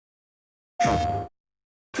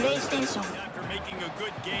PlayStation. After making a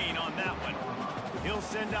good gain on that one, he'll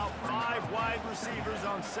send out 5 wide receivers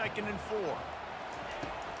on 2nd and 4.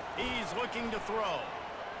 He's looking to throw.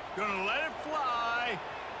 Gonna let it fly.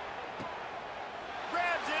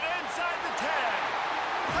 Grabs it inside the 10.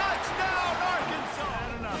 Touchdown, Arkansas.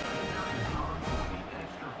 And another.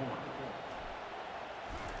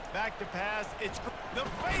 Back to pass. It's the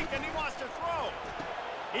fake, and he wants to throw.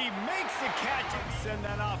 He makes the catch and send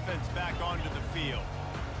that offense back onto the field.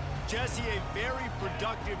 Jesse, a very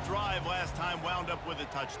productive drive last time, wound up with a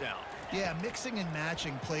touchdown. Yeah, mixing and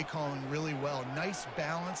matching play calling really well. Nice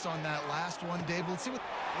balance on that last one, Dave. Let's see what...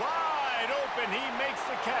 Wide open, he makes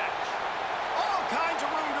the catch. All kinds of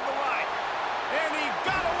room to the right. And he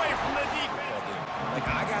got away from the defense. Like,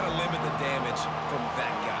 I got to limit the damage from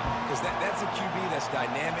that guy. Because that's a QB that's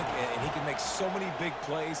dynamic, and he can make so many big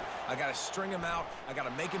plays. I got to string him out. I got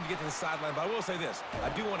to make him get to the sideline. But I will say this. I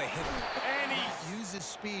do want to hit him. And he uses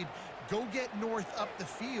speed. Go get North up the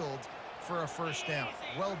field for a first down.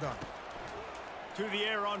 Well done. To the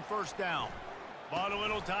air on first down. Bought a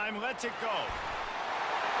little time. Lets it go.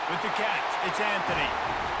 With the catch, it's Anthony.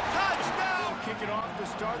 Touchdown! Kick it off to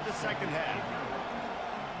start the second half.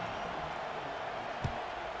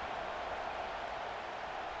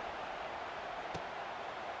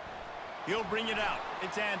 He'll bring it out.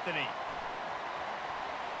 It's Anthony.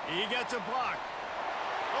 He gets a block.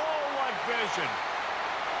 Oh, what vision.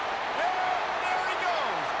 And there he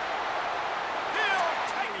goes. He'll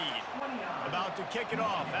take it. About to kick it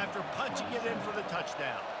off after punching it in for the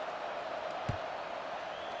touchdown.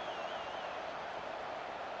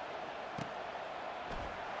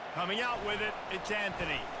 Coming out with it, it's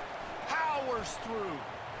Anthony. Powers through.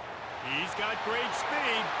 He's got great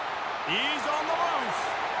speed. He's on the loose.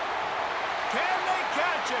 Can they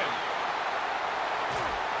catch him?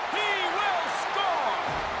 He will score!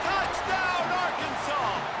 Touchdown,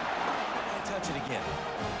 Arkansas! Touch it again.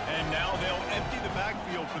 And now they'll empty the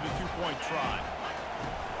backfield for the 2-point try.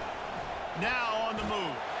 Now on the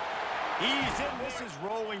move. He's in. This is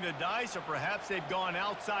rolling the dice, or perhaps they've gone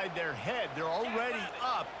outside their head. They're already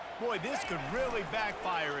up. Boy, this could really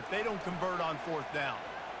backfire if they don't convert on 4th down.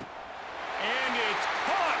 And it's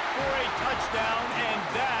caught for a touchdown, and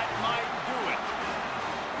that might do it.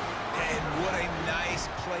 And what a nice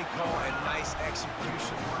play call and nice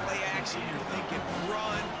execution. Play action, you're thinking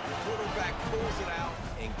run, quarterback pulls it out,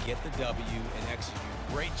 and get the W and execute.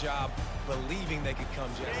 Great job believing they could come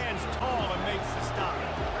just. Stands tall and makes the stop.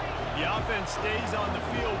 The offense stays on the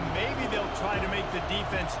field. Maybe they'll try to make the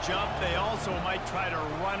defense jump. They also might try to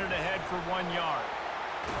run it ahead for 1 yard.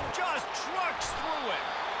 Just trucks through it.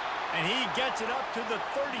 And he gets it up to the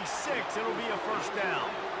 36. It'll be a first down.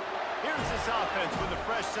 Here's this offense with a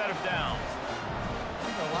fresh set of downs. I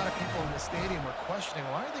think a lot of people in the stadium are questioning,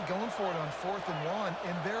 why are they going for it on 4th and 1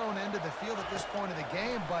 in their own end of the field at this point of the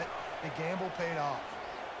game? But the gamble paid off.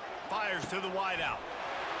 Fires to the wideout.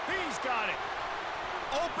 He's got it.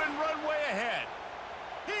 Open runway ahead.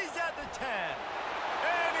 He's at the 10.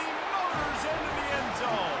 And he motors into the end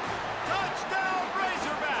zone. Touchdown,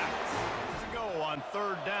 Razorbacks. On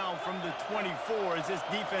 3rd down from the 24 as this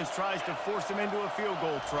defense tries to force him into a field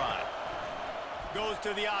goal try. Goes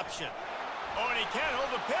to the option. Oh, and he can't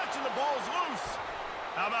hold the pitch, and the ball's loose.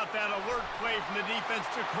 How about that alert play from the defense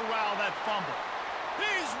to corral that fumble?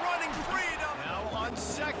 He's running free now on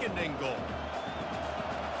 2nd and goal.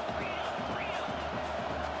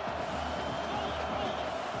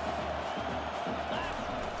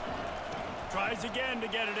 Tries again to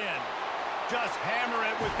get it in. Just hammer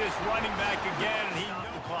it with this running back again, and he knows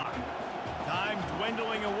the clock. Time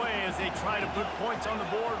dwindling away as they try to put points on the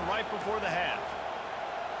board right before the half.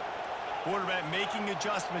 Quarterback making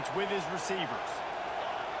adjustments with his receivers.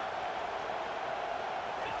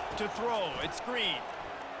 To throw, it's Green.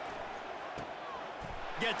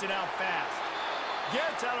 Gets it out fast.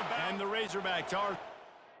 Gets out of bounds. And the Razorbacks are...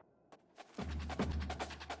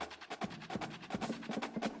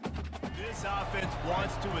 This offense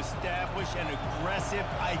wants to establish an aggressive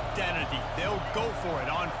identity. They'll go for it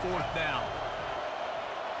on 4th down.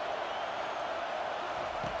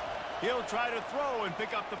 He'll try to throw and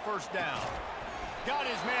pick up the first down. Got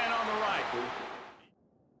his man on the right.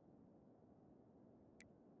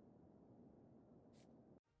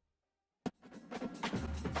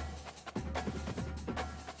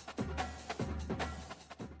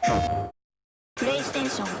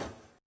 PlayStation.